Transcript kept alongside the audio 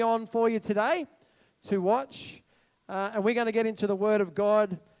on for you today to watch. And we're going to get into the Word of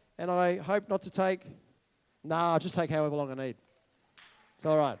God. And I hope not to take... I'll just take however long I need. It's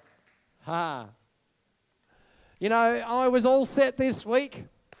all right. You know, I was all set this week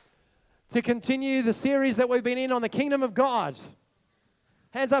to continue the series that we've been in on the Kingdom of God.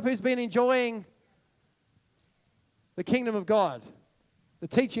 Hands up who's been enjoying the Kingdom of God, the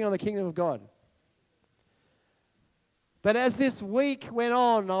teaching on the Kingdom of God. But as this week went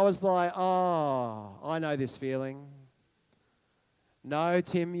on, I was like, I know this feeling. No,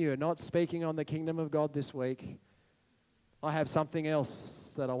 Tim, you're not speaking on the Kingdom of God this week. I have something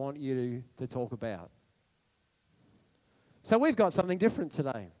else that I want you to talk about. So we've got something different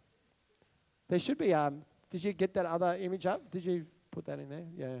today. There should be, did you get that other image up? Did you put that in there?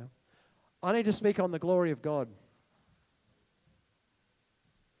 Yeah. I need to speak on the glory of God.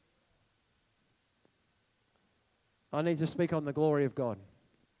 I need to speak on the glory of God.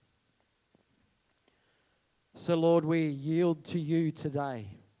 So, Lord, we yield to you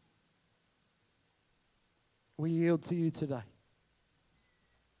today. We yield to you today.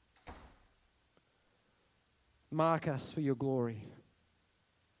 Mark us for your glory.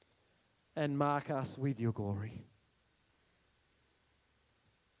 And mark us with your glory.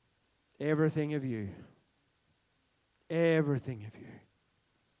 Everything of you. Everything of you.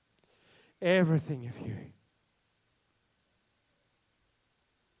 Everything of you.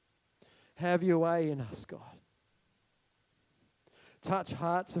 Have your way in us, God. Touch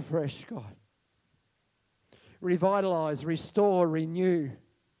hearts afresh, God. Revitalize, restore, renew.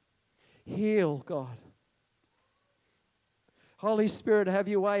 Heal, God. Holy Spirit, have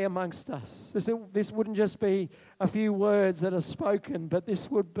your way amongst us. This wouldn't just be a few words that are spoken, but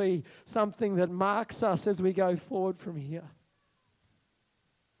this would be something that marks us as we go forward from here.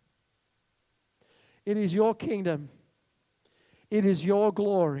 It is your kingdom. It is your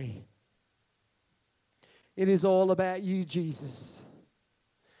glory. It is all about you, Jesus.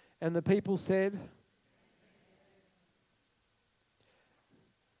 And the people said,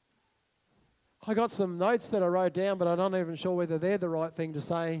 I got some notes that I wrote down, but I'm not even sure whether they're the right thing to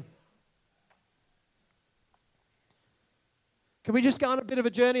say. Can we just go on a bit of a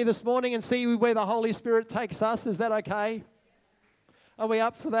journey this morning and see where the Holy Spirit takes us? Is that okay? Are we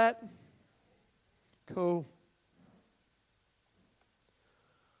up for that? Cool.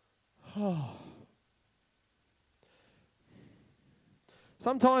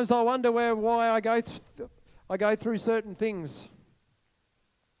 Sometimes I wonder why I go through certain things.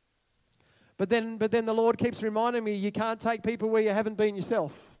 But then the Lord keeps reminding me, you can't take people where you haven't been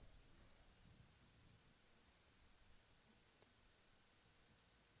yourself.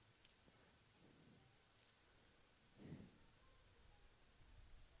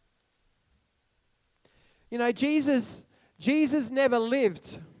 You know, Jesus never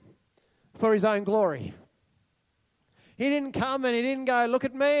lived for his own glory. He didn't come and he didn't go, look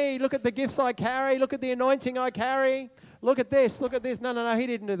at me, look at the gifts I carry, look at the anointing I carry, look at this, look at this. No, he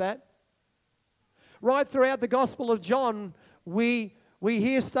didn't do that. Right throughout the Gospel of John, we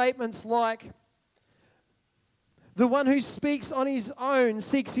hear statements like, the one who speaks on his own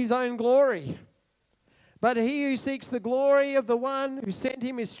seeks his own glory. But he who seeks the glory of the one who sent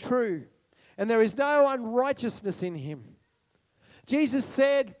him is true, and there is no unrighteousness in him.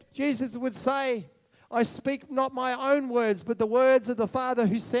 Jesus would say, I speak not my own words, but the words of the Father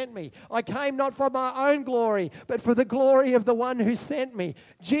who sent me. I came not for my own glory, but for the glory of the one who sent me.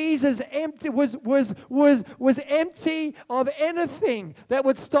 Jesus was empty of anything that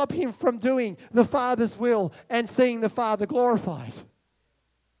would stop him from doing the Father's will and seeing the Father glorified.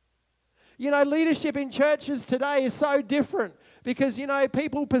 You know, leadership in churches today is so different because, you know,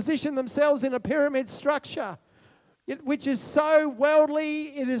 people position themselves in a pyramid structure, which is so worldly,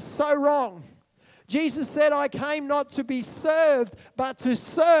 it is so wrong. Jesus said, I came not to be served, but to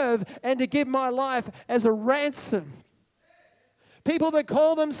serve and to give my life as a ransom. People that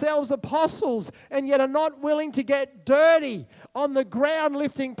call themselves apostles and yet are not willing to get dirty on the ground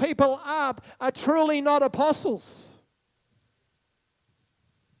lifting people up are truly not apostles.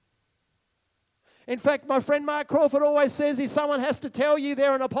 In fact, my friend Mark Crawford always says if someone has to tell you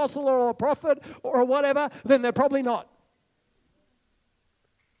they're an apostle or a prophet or whatever, then they're probably not.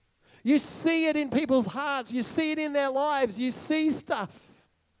 You see it in people's hearts. You see it in their lives. You see stuff.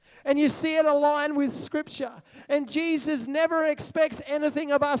 And you see it aligned with Scripture. And Jesus never expects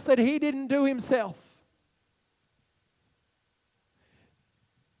anything of us that he didn't do himself.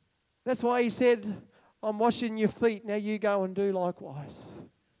 That's why he said, I'm washing your feet. Now you go and do likewise.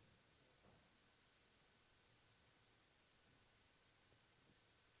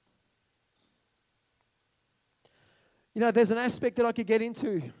 You know, there's an aspect that I could get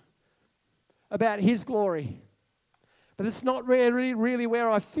into about His glory. But it's not really where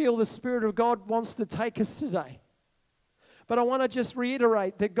I feel the Spirit of God wants to take us today. But I want to just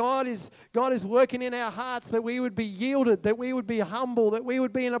reiterate that God is working in our hearts, that we would be yielded, that we would be humble, that we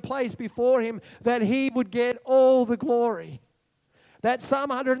would be in a place before Him, that He would get all the glory. That Psalm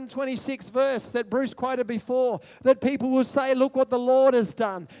 126 verse that Bruce quoted before, that people will say, look what the Lord has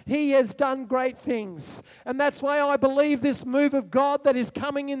done. He has done great things. And that's why I believe this move of God that is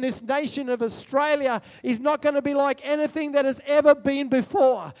coming in this nation of Australia is not going to be like anything that has ever been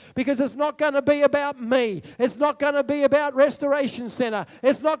before. Because it's not going to be about me. It's not going to be about Restoration Centre.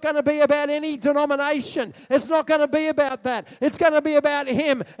 It's not going to be about any denomination. It's not going to be about that. It's going to be about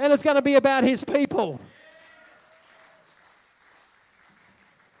Him, and it's going to be about His people.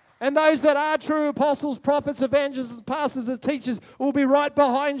 And those that are true apostles, prophets, evangelists, pastors, and teachers will be right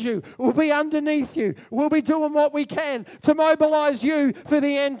behind you, will be underneath you, will be doing what we can to mobilize you for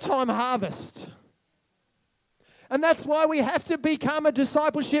the end time harvest. And that's why we have to become a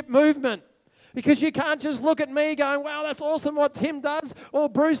discipleship movement. Because you can't just look at me going, wow, that's awesome what Tim does, or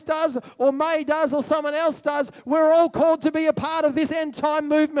Bruce does, or May does, or someone else does. We're all called to be a part of this end time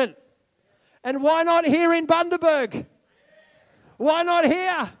movement. And why not here in Bundaberg? Why not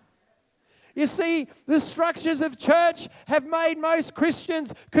here? You see, the structures of church have made most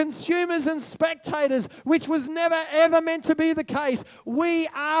Christians consumers and spectators, which was never ever meant to be the case. We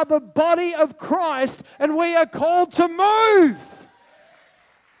are the body of Christ, and we are called to move.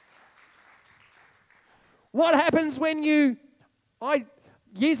 What happens when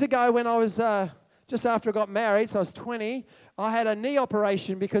years ago when I was just after I got married, so I was 20, I had a knee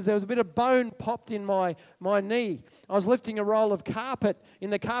operation because there was a bit of bone popped in my knee. I was lifting a roll of carpet in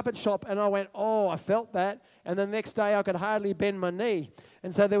the carpet shop, and I went, oh, I felt that. And the next day I could hardly bend my knee.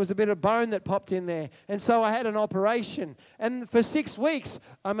 And so there was a bit of bone that popped in there. And so I had an operation. And for 6 weeks,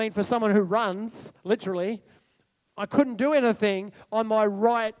 I mean, for someone who runs, literally, I couldn't do anything on my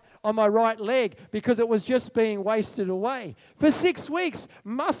right leg because it was just being wasted away. For 6 weeks,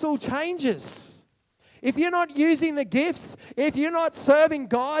 muscle changes. If you're not using the gifts, if you're not serving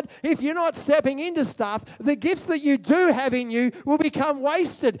God, if you're not stepping into stuff, the gifts that you do have in you will become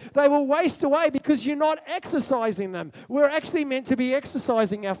wasted. They will waste away because you're not exercising them. We're actually meant to be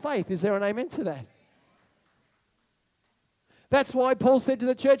exercising our faith. Is there an amen to that? That's why Paul said to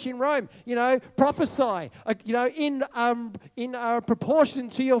the church in Rome, prophesy, in proportion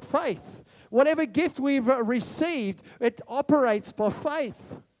to your faith. Whatever gift we've received, it operates by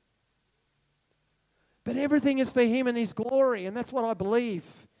faith. But everything is for Him and His glory, and that's what I believe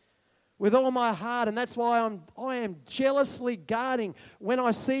with all my heart, and that's why I am jealously guarding when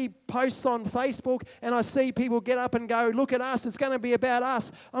I see posts on Facebook and I see people get up and go, look at us, it's going to be about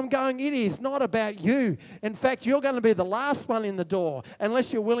us. I'm going, it is not about you. In fact, you're going to be the last one in the door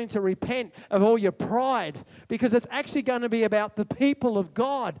unless you're willing to repent of all your pride, because it's actually going to be about the people of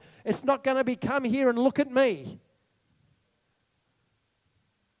God. It's not going to be come here and look at me.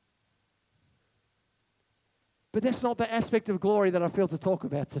 But that's not the aspect of glory that I feel to talk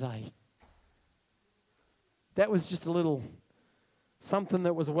about today. That was just a little something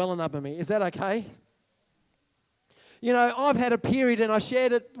that was welling up in me. Is that okay? I've had a period, and I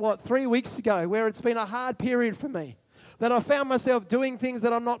shared it, 3 weeks ago, where it's been a hard period for me. That I found myself doing things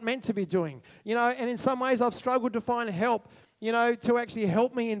that I'm not meant to be doing. And in some ways I've struggled to find help, to actually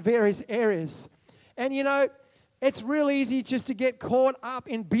help me in various areas. And, it's real easy just to get caught up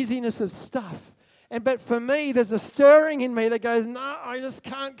in busyness of stuff. But for me, there's a stirring in me that goes, no, I just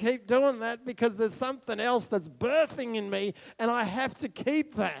can't keep doing that because there's something else that's birthing in me, and I have to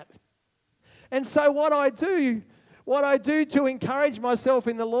keep that. And so what I do to encourage myself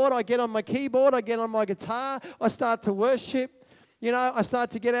in the Lord, I get on my keyboard, I get on my guitar, I start to worship. I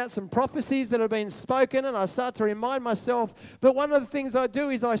start to get out some prophecies that have been spoken, and I start to remind myself. But one of the things I do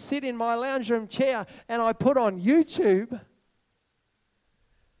is I sit in my lounge room chair and I put on YouTube.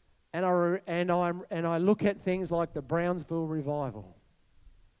 And I look at things like the Brownsville revival.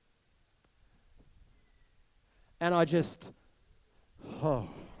 And I just, I'm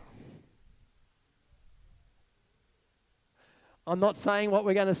not saying what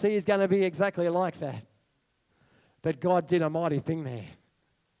we're going to see is going to be exactly like that. But God did a mighty thing there.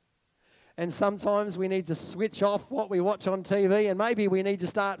 And sometimes we need to switch off what we watch on TV, and maybe we need to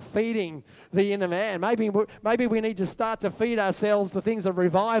start feeding the inner man. Maybe we need to start to feed ourselves the things of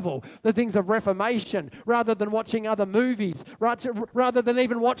revival, the things of reformation, rather than watching other movies, rather than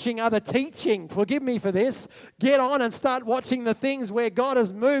even watching other teaching. Forgive me for this. Get on and start watching the things where God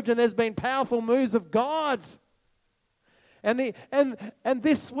has moved and there's been powerful moves of God. And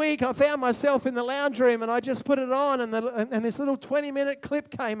this week I found myself in the lounge room and I just put it on and this little 20-minute clip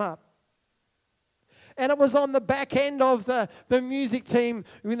came up. And it was on the back end of the music team,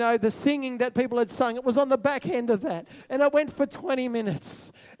 the singing that people had sung. It was on the back end of that. And it went for 20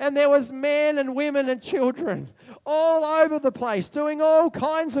 minutes. And there was men and women and children all over the place doing all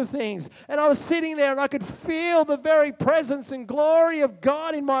kinds of things. And I was sitting there and I could feel the very presence and glory of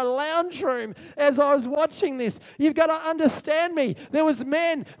God in my lounge room as I was watching this. You've got to understand me. There was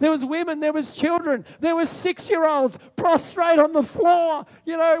men, there was women, there was children, there was 6-year-olds prostrate on the floor,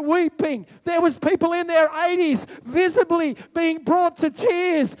 weeping. There was people in their 80s visibly being brought to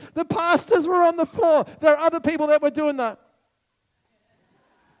tears. The pastors were on the floor. There are other people that were doing the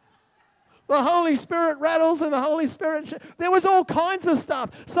Holy Spirit rattles and the Holy Spirit. There was all kinds of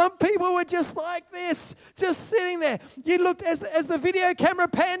stuff. Some people were just like this, just sitting there. You looked as the video camera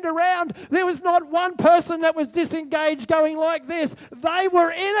panned around, there was not one person that was disengaged going like this. They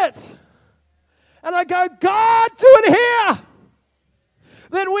were in it. And I go, God, do it here.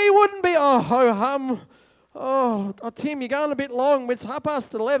 That we wouldn't be, Tim, you're going a bit long. It's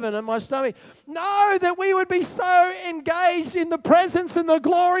 11:30 and my stomach. No, that we would be so engaged in the presence and the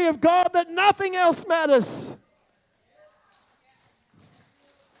glory of God that nothing else matters.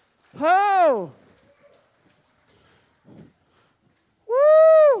 Oh.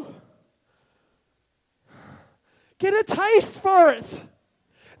 Woo. Get a taste for it.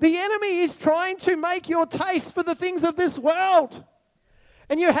 The enemy is trying to make your taste for the things of this world.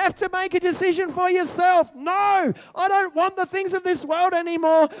 And you have to make a decision for yourself. No, I don't want the things of this world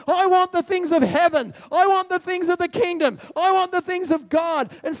anymore. I want the things of heaven. I want the things of the kingdom. I want the things of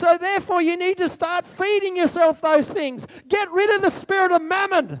God. And so therefore you need to start feeding yourself those things. Get rid of the spirit of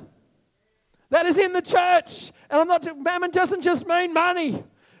mammon that is in the church. And mammon doesn't just mean money.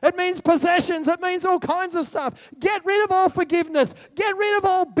 It means possessions. It means all kinds of stuff. Get rid of all forgiveness. Get rid of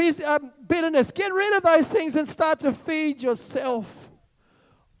all bitterness. Get rid of those things and start to feed yourself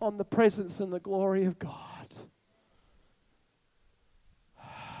on the presence and the glory of God.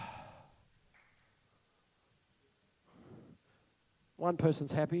 One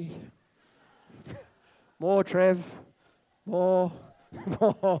person's happy. More, Trev. More.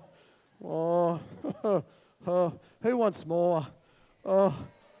 More. Oh, who wants more? Oh.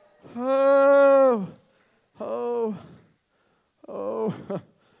 Oh. Oh. Oh.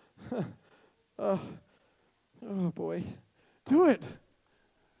 Oh, boy. Do it.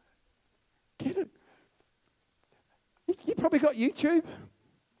 Get it. You probably got YouTube.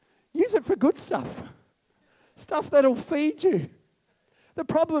 Use it for good stuff. Stuff that'll feed you. The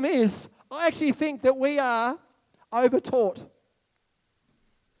problem is, I actually think that we are over-taught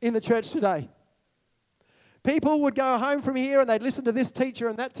in the church today. People would go home from here and they'd listen to this teacher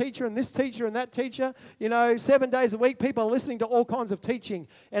and that teacher and this teacher and that teacher. 7 days a week, people are listening to all kinds of teaching,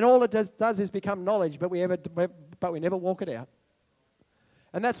 and all it does is become knowledge, but we never walk it out.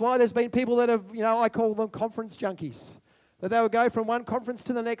 And that's why there's been people that have, I call them conference junkies. That they would go from one conference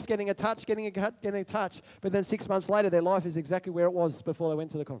to the next, getting a touch, getting a touch. But then 6 months later, their life is exactly where it was before they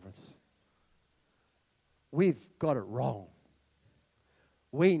went to the conference. We've got it wrong.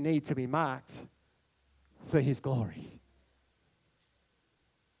 We need to be marked for His glory.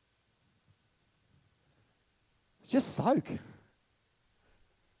 Just soak.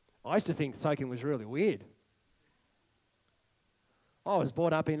 I used to think soaking was really weird. I was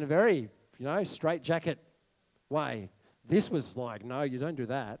brought up in a very, straitjacket way. This was like, no, you don't do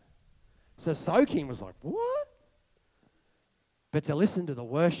that. So soaking was like, what? But to listen to the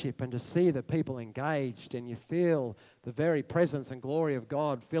worship and to see the people engaged, and you feel the very presence and glory of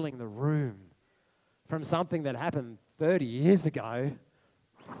God filling the room from something that happened 30 years ago.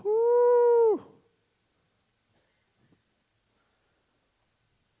 Whoo.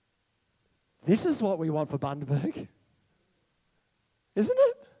 This is what we want for Bundaberg. Isn't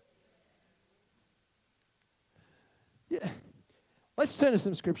it? Yeah. Let's turn to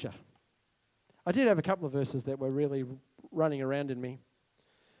some scripture. I did have a couple of verses that were really running around in me.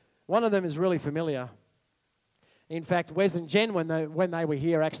 One of them is really familiar. In fact, Wes and Jen, when they were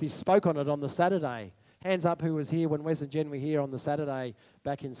here, actually spoke on it on the Saturday. Hands up who was here when Wes and Jen were here on the Saturday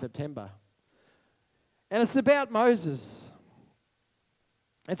back in September. And it's about Moses.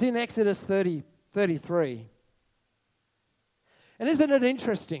 It's in Exodus 33. And isn't it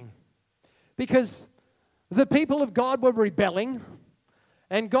interesting? Because the people of God were rebelling,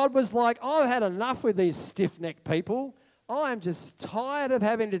 and God was like, I've had enough with these stiff-necked people. I am just tired of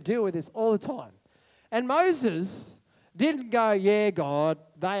having to deal with this all the time. And Moses didn't go, yeah, God,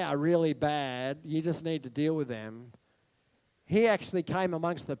 they are really bad. You just need to deal with them. He actually came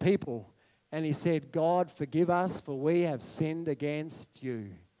amongst the people, And he said, God, forgive us, for we have sinned against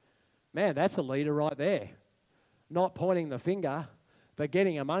you. Man, that's a leader right there. Not pointing the finger, but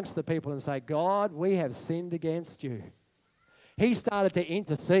getting amongst the people and say, God, we have sinned against you. He started to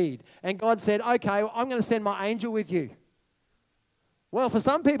intercede. And God said, okay, I'm going to send my angel with you. Well, for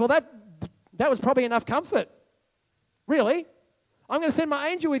some people, that was probably enough comfort. Really? I'm going to send my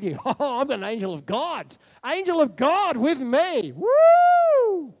angel with you. Oh, I've got an angel of God. Angel of God with me.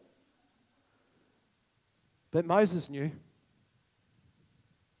 Woo! But Moses knew.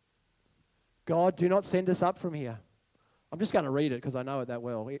 God, do not send us up from here. I'm just going to read it because I know it that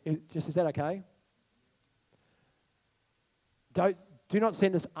well. Is that okay? Do not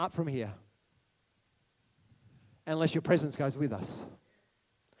send us up from here unless your presence goes with us.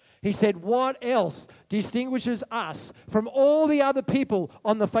 He said, what else distinguishes us from all the other people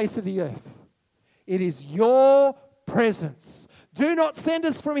on the face of the earth? It is your presence. Do not send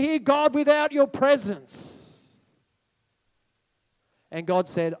us from here, God, without your presence. And God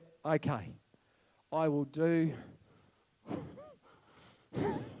said, okay, I will do. You're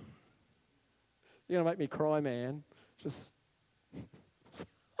going to make me cry, man. Just.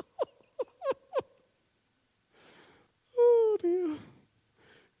 Oh, dear.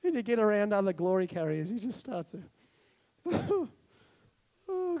 When you get around other glory carriers, you just start to.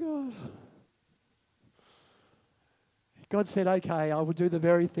 Oh, God. God said, okay, I will do the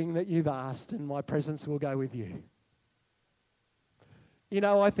very thing that you've asked, and my presence will go with you. You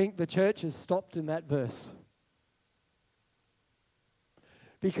know, I think the church has stopped in that verse.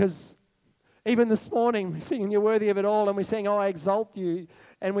 Because even this morning, we're singing You're Worthy of It All, and we sang, Oh, I Exalt You,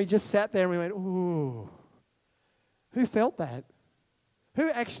 and we just sat there and we went, ooh. Who felt that? Who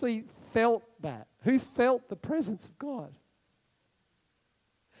actually felt that? Who felt the presence of God?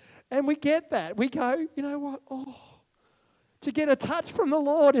 And we get that. We go, you know what? Oh, to get a touch from the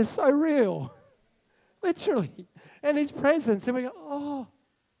Lord is so real. Literally. And His presence. And we go, oh.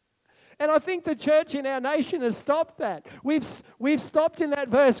 And I think the church in our nation has stopped that. We've stopped in that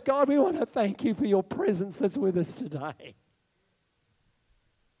verse. God, we want to thank you for your presence that's with us today.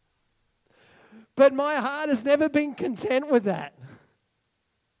 But my heart has never been content with that.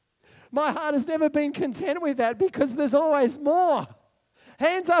 My heart has never been content with that because there's always more.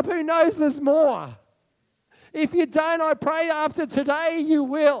 Hands up who knows there's more. If you don't, I pray after today you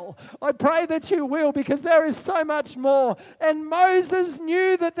will. I pray that you will because there is so much more. And Moses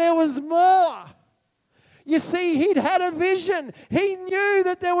knew that there was more. You see, he'd had a vision. He knew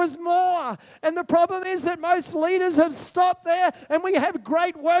that there was more. And the problem is that most leaders have stopped there and we have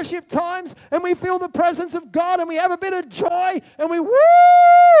great worship times and we feel the presence of God and we have a bit of joy and we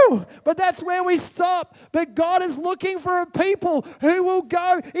woo! But that's where we stop. But God is looking for a people who will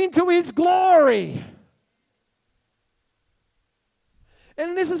go into His glory.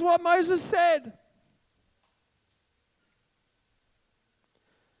 And this is what Moses said.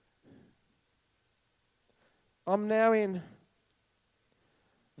 I'm now in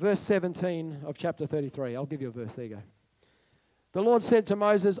verse 17 of chapter 33. I'll give you a verse. There you go. The Lord said to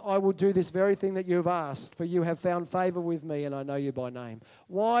Moses, I will do this very thing that you have asked, for you have found favor with me and I know you by name.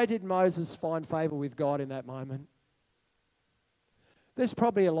 Why did Moses find favor with God in that moment? There's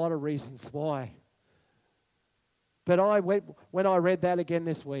probably a lot of reasons why. But when I read that again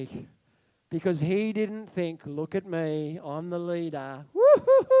this week, because he didn't think, look at me, I'm the leader.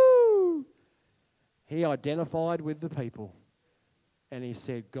 Woo-hoo-hoo. He identified with the people and he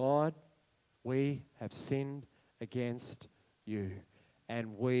said, God, we have sinned against you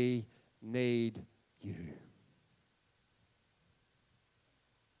and we need you.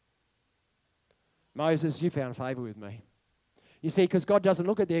 Moses, you found favor with me. You see, because God doesn't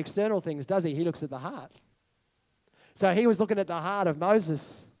look at the external things, does He? He looks at the heart. So he was looking at the heart of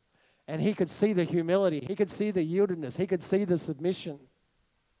Moses and he could see the humility. He could see the yieldedness. He could see the submission.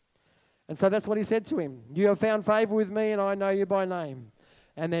 And so that's what he said to him. You have found favor with me and I know you by name.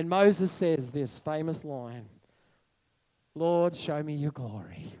 And then Moses says this famous line, Lord, show me your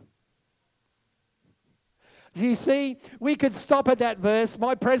glory. You see, we could stop at that verse.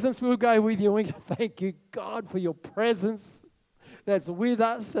 My presence will go with you. And we go, thank you, God, for your presence that's with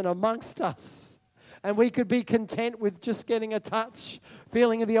us and amongst us. And we could be content with just getting a touch,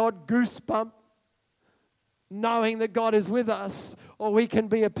 feeling the odd goosebump, knowing that God is with us. Or we can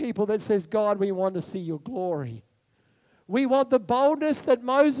be a people that says, God, we want to see your glory. We want the boldness that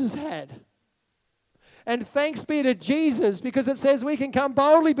Moses had. And thanks be to Jesus, because it says we can come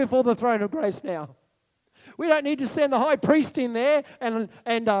boldly before the throne of grace now. We don't need to send the high priest in there and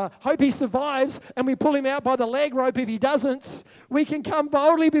hope he survives and we pull him out by the leg rope if he doesn't. We can come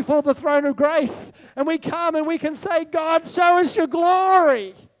boldly before the throne of grace and we come and we can say, God, show us your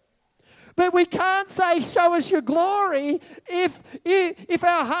glory. But we can't say, show us your glory, if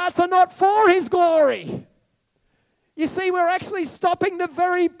our hearts are not for his glory. You see, we're actually stopping the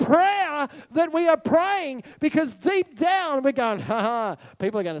very prayer that we are praying, because deep down we're going,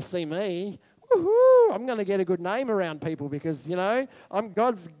 people are going to see me. Woohoo, I'm going to get a good name around people because,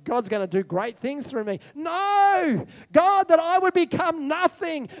 God's going to do great things through me. No! God, that I would become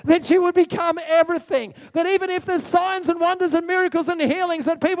nothing, that you would become everything. That even if there's signs and wonders and miracles and healings,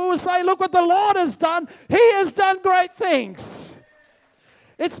 that people will say, look what the Lord has done. He has done great things.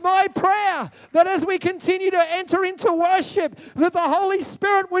 It's my prayer that as we continue to enter into worship, that the Holy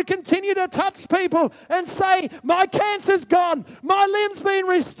Spirit would continue to touch people and say, my cancer's gone, my limb's been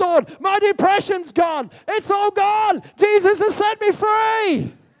restored, my depression's gone, it's all gone. Jesus has set me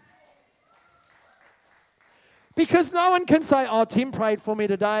free. Because no one can say, oh, Tim prayed for me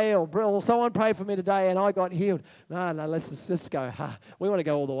today, or someone prayed for me today and I got healed. No, let's go. We want to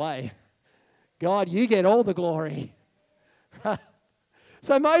go all the way. God, you get all the glory.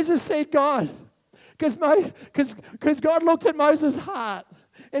 So Moses said, God, because God looked at Moses' heart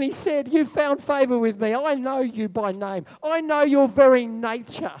and he said, you found favor with me. I know you by name. I know your very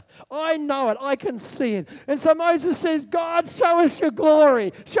nature. I know it. I can see it. And so Moses says, God, show us your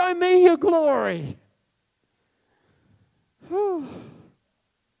glory. Show me your glory.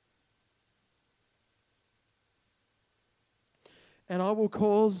 And I will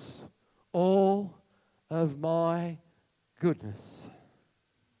cause all of my goodness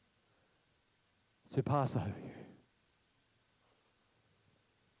to pass over you.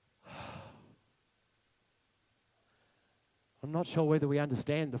 I'm not sure whether we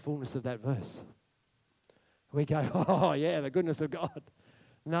understand the fullness of that verse. We go, oh yeah, the goodness of God.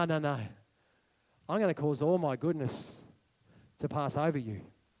 No. I'm going to cause all my goodness to pass over you.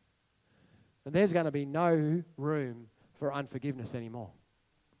 And there's going to be no room for unforgiveness anymore.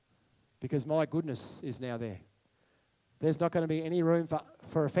 Because my goodness is now there. There's not going to be any room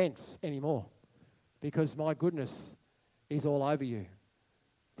for offense anymore. Because my goodness is all over you.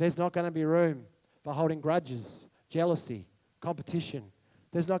 There's not going to be room for holding grudges, jealousy, competition.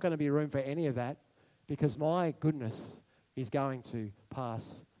 There's not going to be room for any of that because my goodness is going to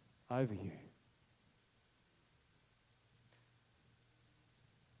pass over you.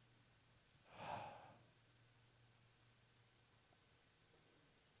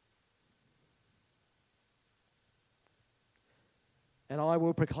 And I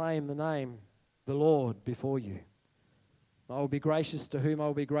will proclaim the name the Lord before you. I will be gracious to whom I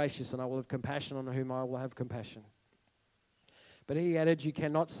will be gracious, and I will have compassion on whom I will have compassion. But he added, you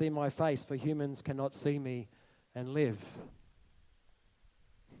cannot see my face, for humans cannot see me and live.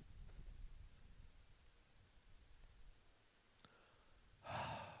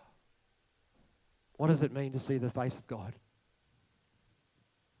 What does it mean to see the face of God?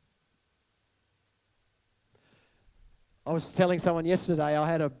 I was telling someone yesterday I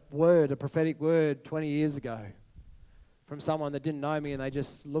had a prophetic word 20 years ago from someone that didn't know me, and they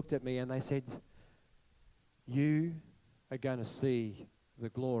just looked at me and they said, you are going to see the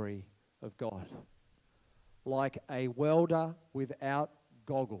glory of God. Like a welder without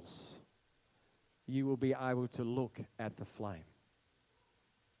goggles, you will be able to look at the flame.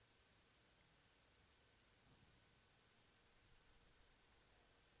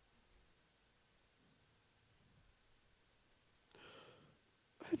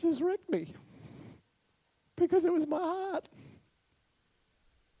 It just wrecked me because it was my heart.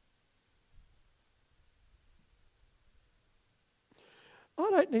 I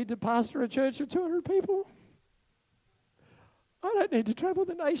don't need to pastor a church of 200 people. I don't need to travel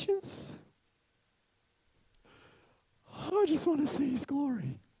the nations. I just want to see his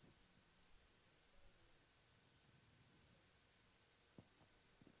glory.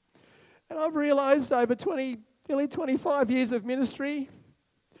 And I've realized over nearly 25 years of ministry,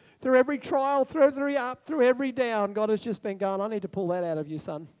 through every trial, through every up, through every down, God has just been going, I need to pull that out of you,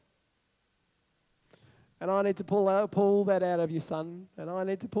 son. And I need to pull that out of you, son. And I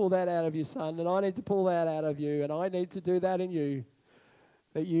need to pull that out of you, son. And I need to pull that out of you. And I need to do that in you.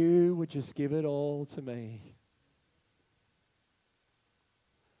 That you would just give it all to me.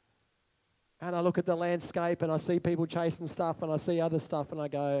 And I look at the landscape and I see people chasing stuff and I see other stuff and I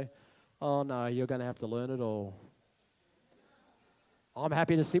go, oh no, you're going to have to learn it all. I'm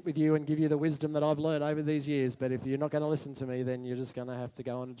happy to sit with you and give you the wisdom that I've learned over these years, but if you're not going to listen to me, then you're just going to have to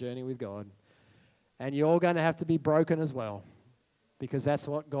go on a journey with God. And you're going to have to be broken as well, because that's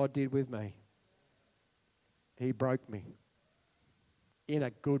what God did with me. He broke me in a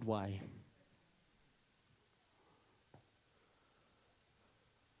good way.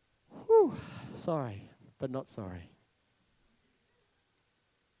 Whew, sorry, but not sorry.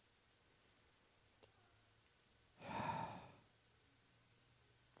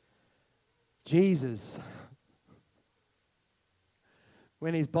 Jesus,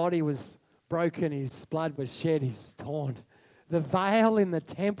 when his body was broken, his blood was shed, he was torn. The veil in the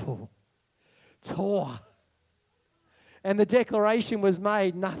temple tore. And the declaration was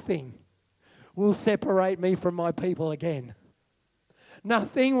made, nothing will separate me from my people again.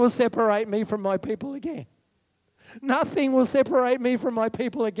 Nothing will separate me from my people again. Nothing will separate me from my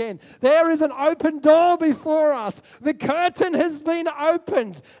people again. There is an open door before us. The curtain has been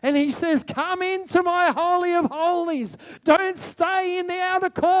opened. And he says, come into my holy of holies. Don't stay in the outer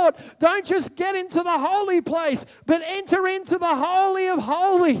court. Don't just get into the holy place, but enter into the holy of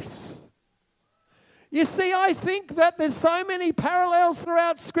holies. You see, I think that there's so many parallels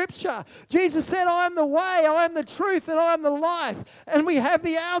throughout Scripture. Jesus said, I am the way, I am the truth, and I am the life. And we have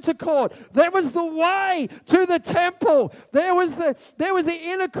the outer court. There was the way to the temple. There was the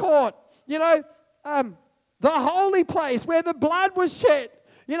inner court, the holy place where the blood was shed.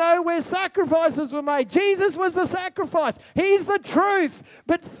 Where sacrifices were made. Jesus was the sacrifice. He's the truth.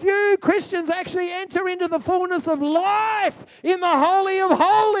 But few Christians actually enter into the fullness of life in the Holy of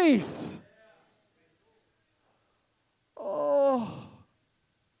Holies. Oh.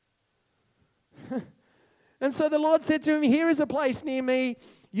 And so the Lord said to him, here is a place near me.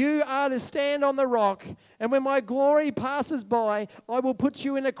 You are to stand on the rock, and when my glory passes by, I will put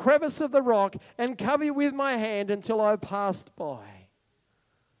you in a crevice of the rock and cover you with my hand until I've passed by.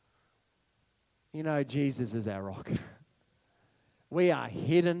 Jesus is our rock. We are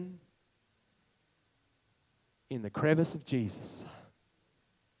hidden in the crevice of Jesus.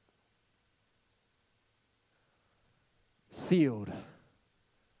 Sealed,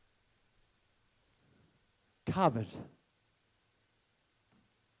 covered.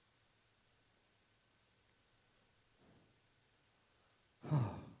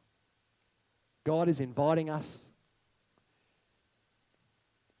 God is inviting us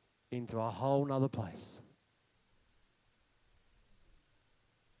into a whole nother place.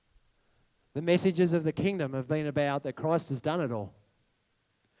 The messages of the kingdom have been about that Christ has done it all.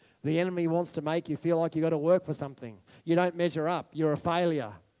 The enemy wants to make you feel like you've got to work for something. You don't measure up. You're a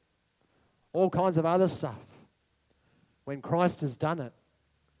failure. All kinds of other stuff. When Christ has done it.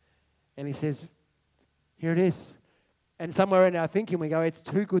 And he says, here it is. And somewhere in our thinking we go, it's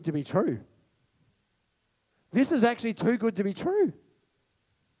too good to be true. This is actually too good to be true.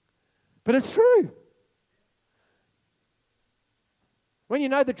 But it's true. When you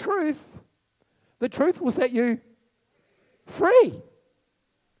know the truth will set you free.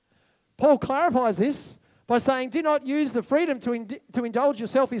 Paul clarifies this by saying, do not use the freedom to indulge your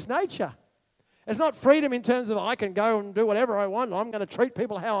selfish nature. It's not freedom in terms of I can go and do whatever I want. I'm going to treat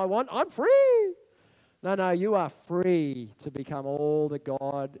people how I want. I'm free. No, you are free to become all that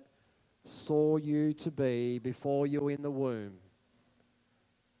God saw you to be before you were in the womb.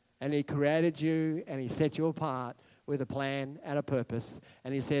 And he created you and he set you apart with a plan and a purpose.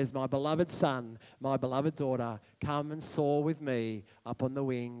 And he says, my beloved son, my beloved daughter, come and soar with me up on the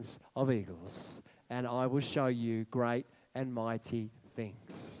wings of eagles, and I will show you great and mighty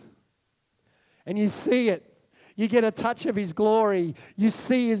things. And you see it. You get a touch of his glory. You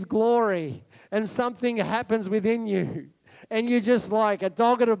see his glory, and something happens within you. And you're just like a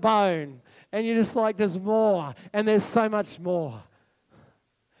dog at a bone. And you're just like, there's more, and there's so much more.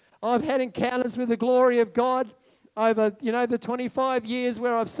 I've had encounters with the glory of God over, the 25 years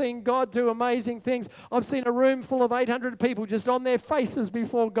where I've seen God do amazing things. I've seen a room full of 800 people just on their faces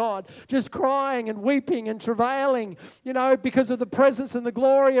before God, just crying and weeping and travailing, because of the presence and the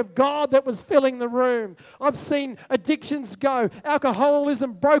glory of God that was filling the room. I've seen addictions go,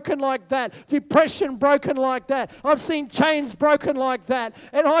 alcoholism broken like that, depression broken like that. I've seen chains broken like that.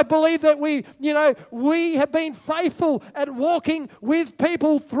 And I believe that we have been faithful at walking with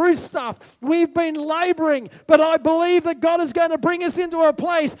people through stuff. We've been laboring, but I believe that God is going to bring us into a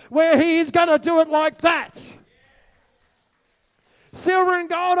place where he is going to do it like that. Silver and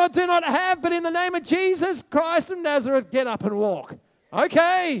gold I do not have, but in the name of Jesus Christ of Nazareth, get up and walk.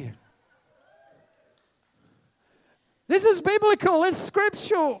 Okay. This is biblical. It's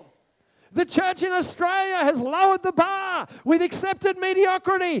scriptural. The church in Australia has lowered the bar. We've accepted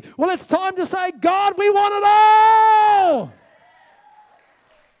mediocrity. Well, it's time to say, God, we want it all.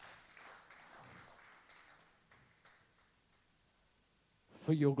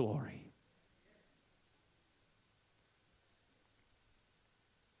 For your glory.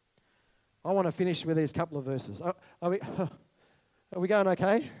 I want to finish with these couple of verses. Are we going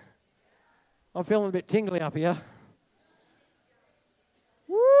okay? I'm feeling a bit tingly up here.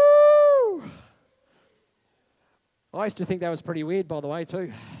 Woo! I used to think that was pretty weird, by the way,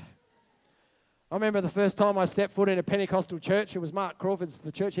 too. I remember the first time I stepped foot in a Pentecostal church. It was Mark Crawford's,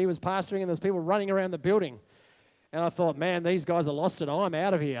 the church he was pastoring, and there's people running around the building. And I thought, man, these guys are lost and I'm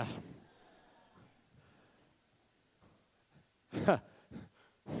out of here.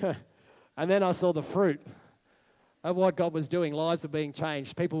 And then I saw the fruit of what God was doing. Lives were being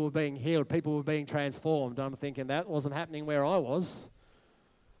changed. People were being healed. People were being transformed. I'm thinking that wasn't happening where I was.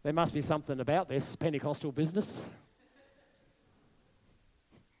 There must be something about this Pentecostal business.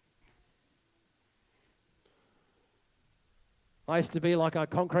 I used to be like a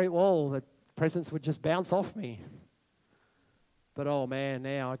concrete wall that presence would just bounce off me. But oh man,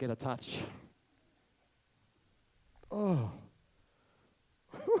 now I get a touch. Oh.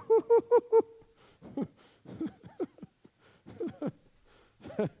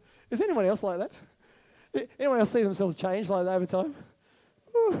 Is anyone else like that? Anyone else see themselves change like that over time?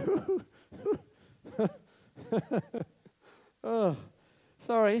 Oh,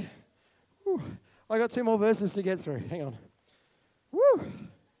 sorry. I got 2 more verses to get through. Hang on. Woo!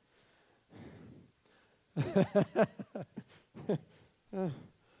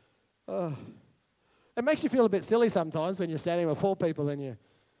 It makes you feel a bit silly sometimes when you're standing with 4 people and you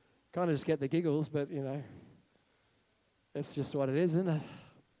kind of just get the giggles, but you know, it's just what it is, isn't it?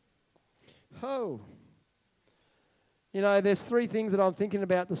 Oh. You know, there's 3 things that I'm thinking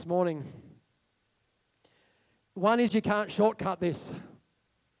about this morning. One is you can't shortcut this.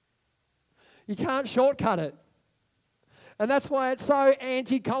 You can't shortcut it. And that's why it's so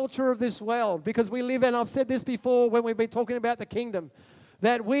anti-culture of this world, because we live in, I've said this before when we've been talking about the kingdom,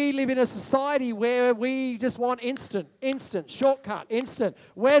 that we live in a society where we just want instant, shortcut, instant.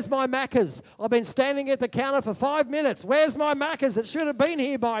 Where's my Macca's? I've been standing at the counter for 5 minutes. Where's my Macca's? It should have been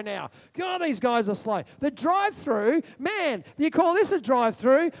here by now. God, these guys are slow. The drive-through, man, you call this a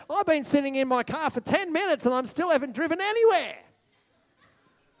drive-through? I've been sitting in my car for 10 minutes and I still haven't driven anywhere.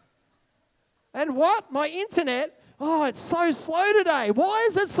 And what? My internet? Oh, it's so slow today. Why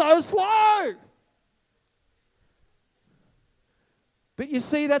is it so slow? But you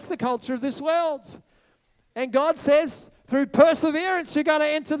see, that's the culture of this world. And God says, through perseverance, you're going to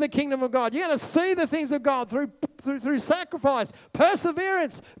enter the kingdom of God. You're going to see the things of God through sacrifice,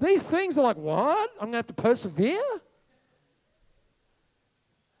 perseverance. These things are like, what? I'm going to have to persevere?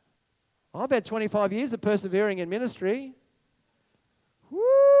 I've had 25 years of persevering in ministry.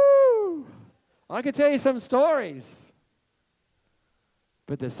 Woo! I could tell you some stories.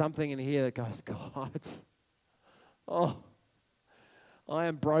 But there's something in here that goes, God, oh, I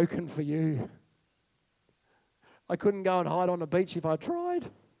am broken for you. I couldn't go and hide on the beach if I tried.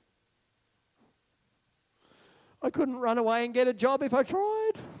 I couldn't run away and get a job if I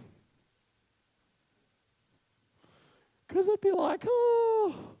tried. Because it'd be like,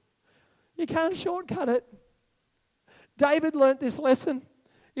 oh, you can't shortcut it. David learnt this lesson.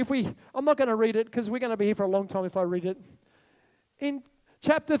 I'm not going to read it because we're going to be here for a long time if I read it. In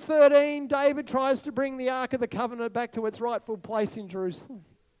chapter 13, David tries to bring the Ark of the Covenant back to its rightful place in Jerusalem.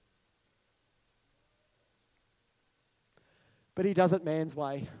 But he does it man's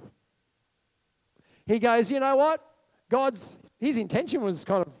way. He goes, you know what? His intention was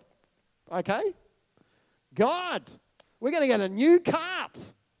kind of, okay, God, we're going to get a new cart.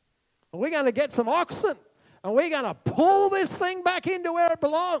 And we're going to get some oxen. And we're going to pull this thing back into where it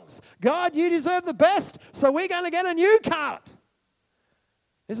belongs. God, you deserve the best, so we're going to get a new cart.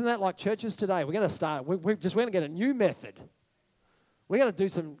 Isn't that like churches today? We're going to start, we're going to get a new method. We're going to do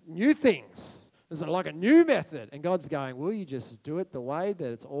some new things. There's like a new method. And God's going, will you just do it the way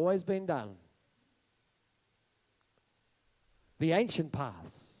that it's always been done? The ancient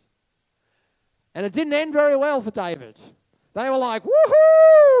paths. And it didn't end very well for David. They were like,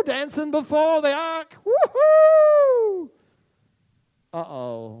 woohoo, dancing before the ark, woohoo.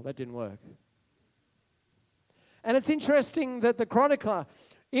 Uh-oh, that didn't work. And it's interesting that the chronicler,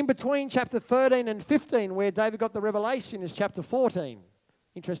 in between chapter 13 and 15, where David got the revelation, is chapter 14.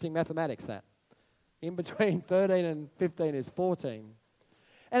 Interesting mathematics, that. In between 13 and 15 is 14.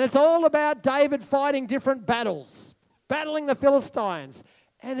 And it's all about David fighting different battles, battling the Philistines.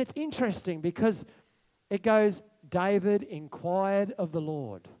 And it's interesting because it goes, David inquired of the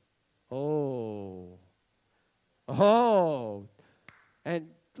Lord. Oh. And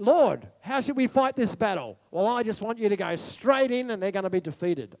Lord, how should we fight this battle? Well, I just want you to go straight in and they're going to be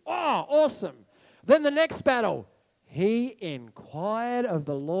defeated. Oh, awesome. Then the next battle, he inquired of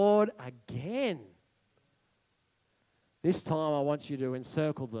the Lord again. This time I want you to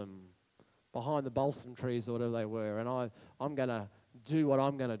encircle them behind the balsam trees or whatever they were, and I'm going to do what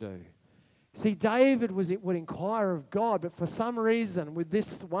I'm going to do. See, David would inquire of God, but for some reason, with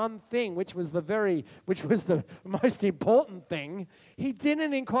this one thing, which was the most important thing, he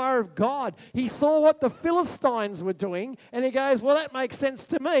didn't inquire of God. He saw what the Philistines were doing, and he goes, well, that makes sense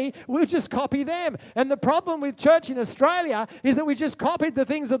to me. We'll just copy them. And the problem with church in Australia is that we just copied the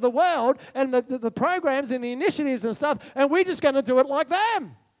things of the world and the programs and the initiatives and stuff, and we're just going to do it like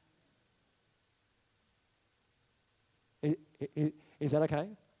them. Is that okay?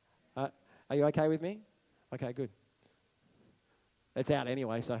 Are you okay with me? Okay, good. It's out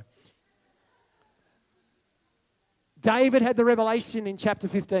anyway, so. David had the revelation in chapter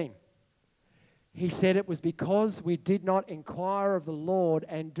 15. He said it was because we did not inquire of the Lord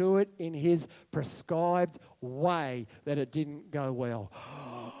and do it in his prescribed way that it didn't go well.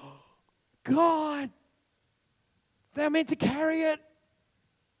 God, they're meant to carry it.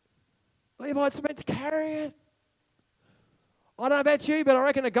 Levites are meant to carry it. I don't know about you, but I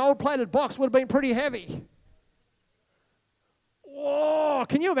reckon a gold-plated box would have been pretty heavy. Whoa,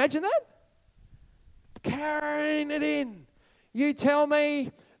 can you imagine that? Carrying it in. You tell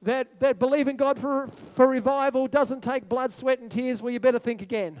me that believing God for revival doesn't take blood, sweat, and tears, well, you better think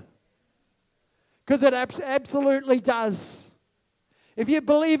again. Because it absolutely does. If you're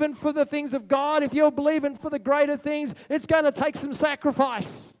believing for the things of God, if you're believing for the greater things, it's going to take some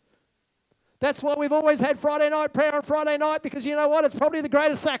sacrifice. That's why we've always had Friday night prayer on Friday night, because you know what? It's probably the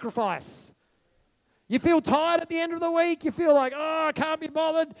greatest sacrifice. You feel tired at the end of the week. You feel like, oh, I can't be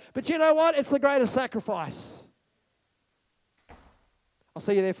bothered. But you know what? It's the greatest sacrifice. I'll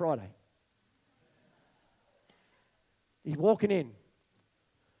see you there Friday. He's walking in.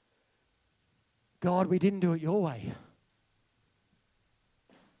 God, we didn't do it your way.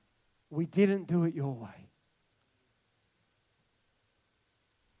 We didn't do it your way.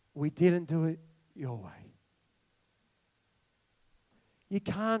 We didn't do it your way. You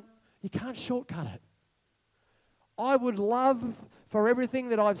can't shortcut it. I would love for everything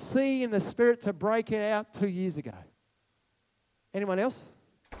that I've seen in the Spirit to break it out 2 years ago. Anyone else?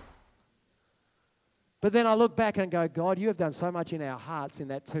 But then I look back and go, God, you have done so much in our hearts in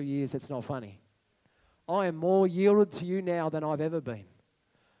that 2 years, it's not funny. I am more yielded to you now than I've ever been.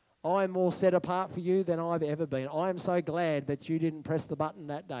 I am more set apart for you than I've ever been. I am so glad that you didn't press the button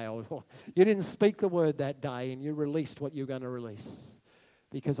that day. Or you didn't speak the word that day and you released what you're going to release,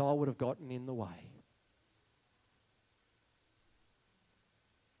 because I would have gotten in the way.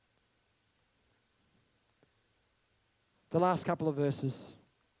 The last couple of verses,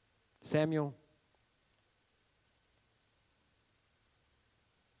 Samuel.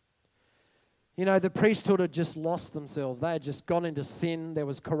 You know, the priesthood had just lost themselves. They had just gone into sin. There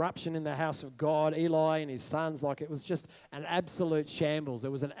was corruption in the house of God. Eli and his sons, like it was just an absolute shambles.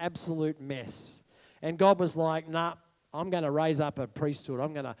 It was an absolute mess. And God was like, nah, I'm going to raise up a priesthood.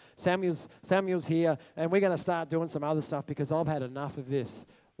 Samuel's here, and we're going to start doing some other stuff because I've had enough of this.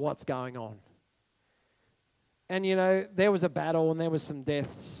 What's going on? And, you know, there was a battle and there was some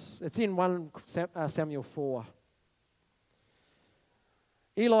deaths. It's in 1 Samuel 4.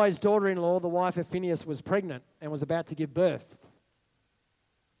 Eli's daughter-in-law, the wife of Phinehas, was pregnant and was about to give birth.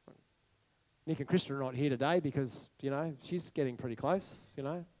 Nick and Krista are not here today because, you know, she's getting pretty close, you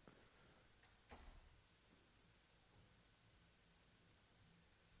know.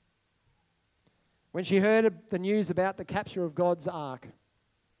 When she heard the news about the capture of God's ark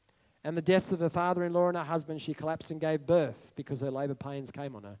and the deaths of her father-in-law and her husband, she collapsed and gave birth because her labour pains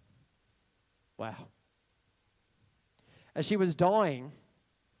came on her. Wow. As she was dying,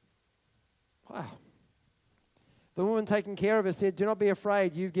 wow. The woman taking care of her said, "Do not be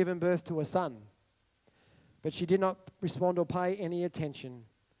afraid, you've given birth to a son." But she did not respond or pay any attention.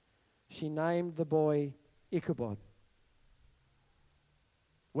 She named the boy Ichabod.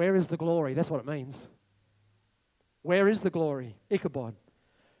 Where is the glory? That's what it means. Where is the glory? Ichabod.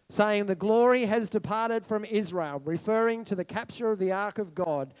 Saying the glory has departed from Israel, referring to the capture of the ark of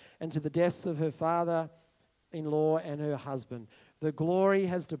God and to the deaths of her father-in-law and her husband. The glory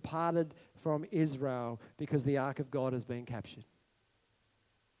has departed from Israel because the ark of God has been captured.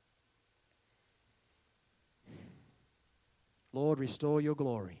 Lord, restore your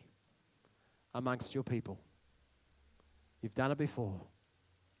glory amongst your people. You've done it before.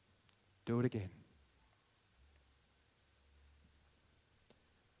 Do it again.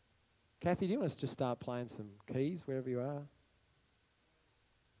 Kathy, do you want us to just start playing some keys wherever you are?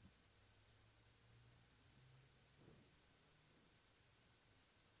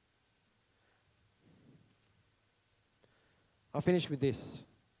 I'll finish with this.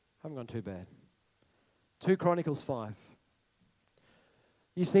 I haven't gone too bad. 2 Chronicles 5.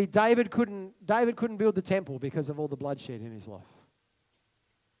 You see, David couldn't build the temple because of all the bloodshed in his life.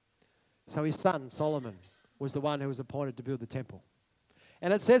 So his son, Solomon, was the one who was appointed to build the temple.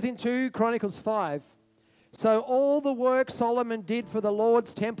 And it says in 2 Chronicles 5, so all the work Solomon did for the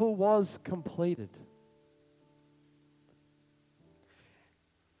Lord's temple was completed.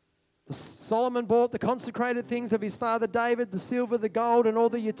 Solomon bought the consecrated things of his father David, the silver, the gold, and all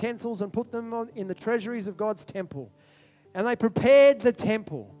the utensils, and put them in the treasuries of God's temple. And they prepared the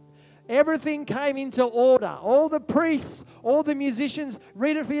temple. Everything came into order. All the priests, all the musicians,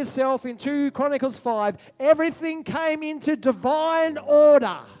 read it for yourself in 2 Chronicles 5. Everything came into divine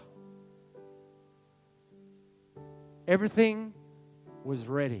order. Everything was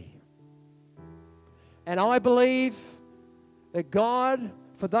ready. And I believe that God,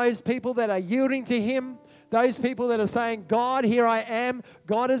 for those people that are yielding to Him, those people that are saying, God, here I am.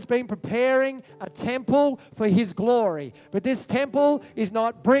 God has been preparing a temple for His glory. But this temple is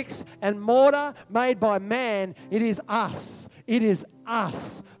not bricks and mortar made by man. It is us. It is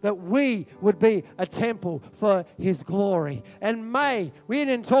us that we would be a temple for His glory. And we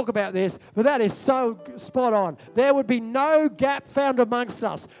didn't talk about this, but that is so spot on. There would be no gap found amongst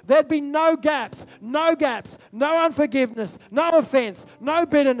us. There'd be no gaps, no unforgiveness, no offense, no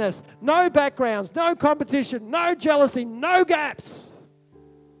bitterness, no backgrounds, no competition, no jealousy, no gaps.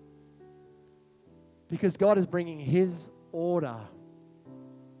 Because God is bringing His order.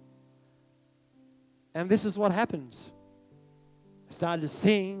 And this is what happens. They started to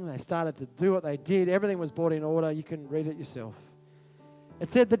sing. They started to do what they did. Everything was brought in order. You can read it yourself.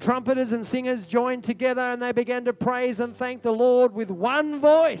 It said the trumpeters and singers joined together and they began to praise and thank the Lord with one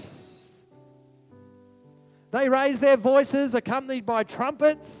voice. They raised their voices accompanied by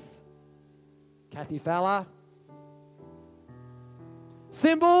trumpets. Kathy Fowler.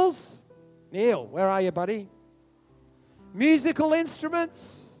 Cymbals. Neil, where are you, buddy? Musical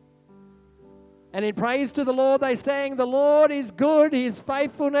instruments. And in praise to the Lord, they sang, the Lord is good, His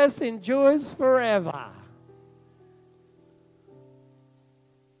faithfulness endures forever.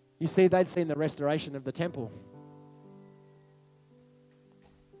 You see, they'd seen the restoration of the temple.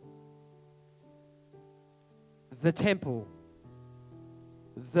 The temple,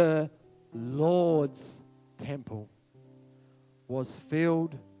 the Lord's temple, was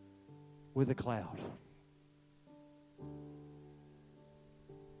filled with a cloud.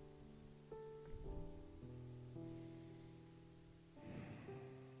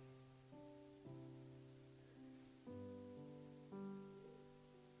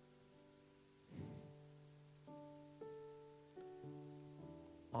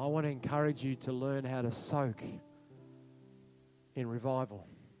 I want to encourage you to learn how to soak in revival,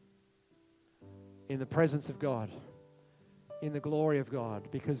 in the presence of God, in the glory of God,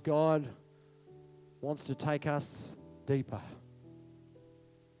 because God wants to take us deeper.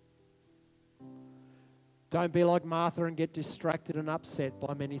 Don't be like Martha and get distracted and upset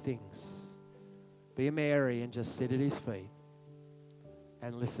by many things. Be a Mary and just sit at His feet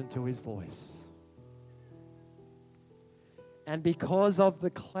and listen to His voice. And because of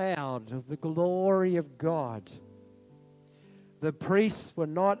the cloud of the glory of God, the priests were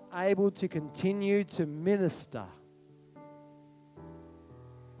not able to continue to minister,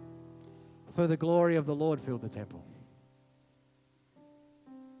 for the glory of the Lord filled the temple.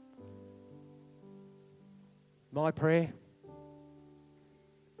 My prayer,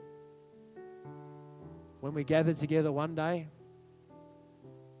 when we gather together one day,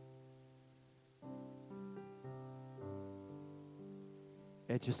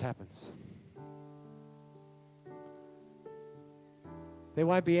 it just happens. There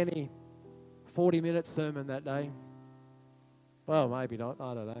won't be any 40-minute sermon that day. Well, maybe not.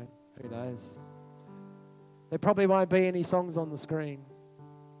 I don't know. Who knows? There probably won't be any songs on the screen.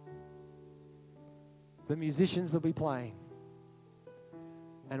 The musicians will be playing.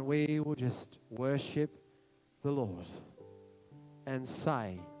 And we will just worship the Lord and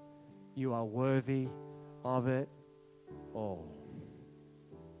say, you are worthy of it all.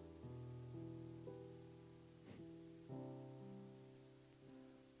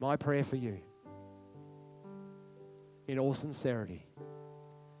 My prayer for you, in all sincerity,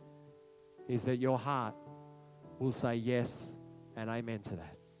 is that your heart will say yes and amen to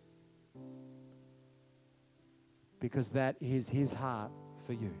that. Because that is His heart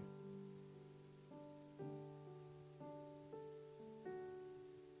for you.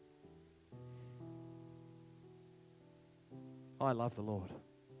 I love the Lord.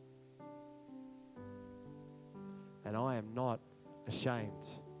 And I am not ashamed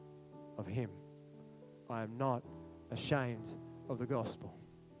of Him. I am not ashamed of the gospel.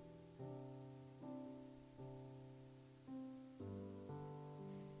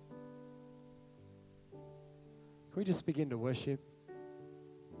 Can we just begin to worship?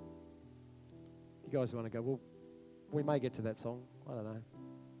 You guys want to go? Well, we may get to that song. I don't know.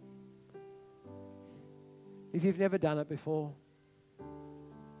 If you've never done it before,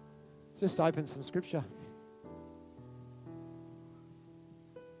 just open some scripture.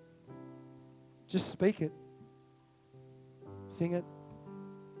 Just speak it. Sing it.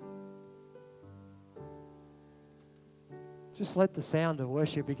 Just let the sound of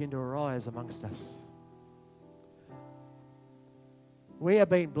worship begin to arise amongst us. We are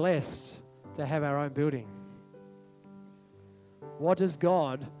being blessed to have our own building. What does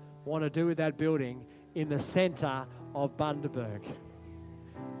God want to do with that building in the center of Bundaberg?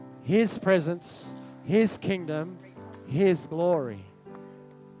 His presence, His kingdom, His glory.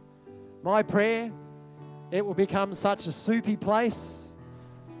 My prayer, it will become such a soupy place.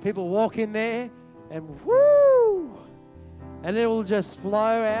 People walk in there and woo! And it will just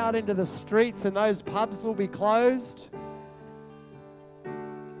flow out into the streets, and those pubs will be closed.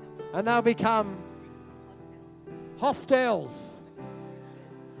 And they'll become hostels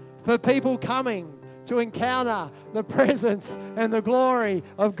for people coming to encounter the presence and the glory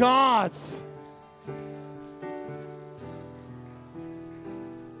of God.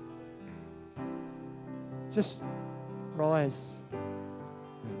 Just rise.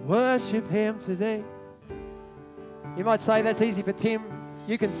 Worship Him today. You might say, that's easy for Tim.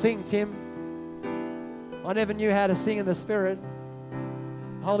 You can sing, Tim. I never knew how to sing in the Spirit.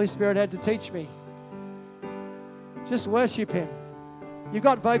 Holy Spirit had to teach me. Just worship Him. You've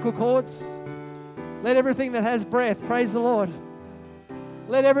got vocal cords. Let everything that has breath praise the Lord.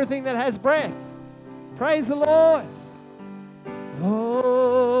 Let everything that has breath praise the Lord.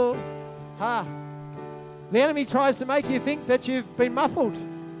 Oh, ha. The enemy tries to make you think that you've been muffled.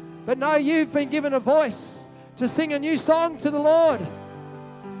 But no, you've been given a voice to sing a new song to the Lord.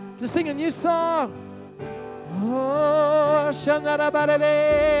 To sing a new song. Oh,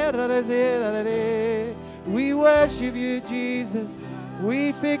 we worship you, Jesus.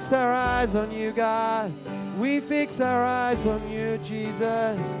 We fix our eyes on you, God. We fix our eyes on you,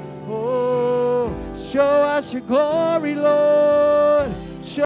 Jesus. Oh, show us your glory, Lord.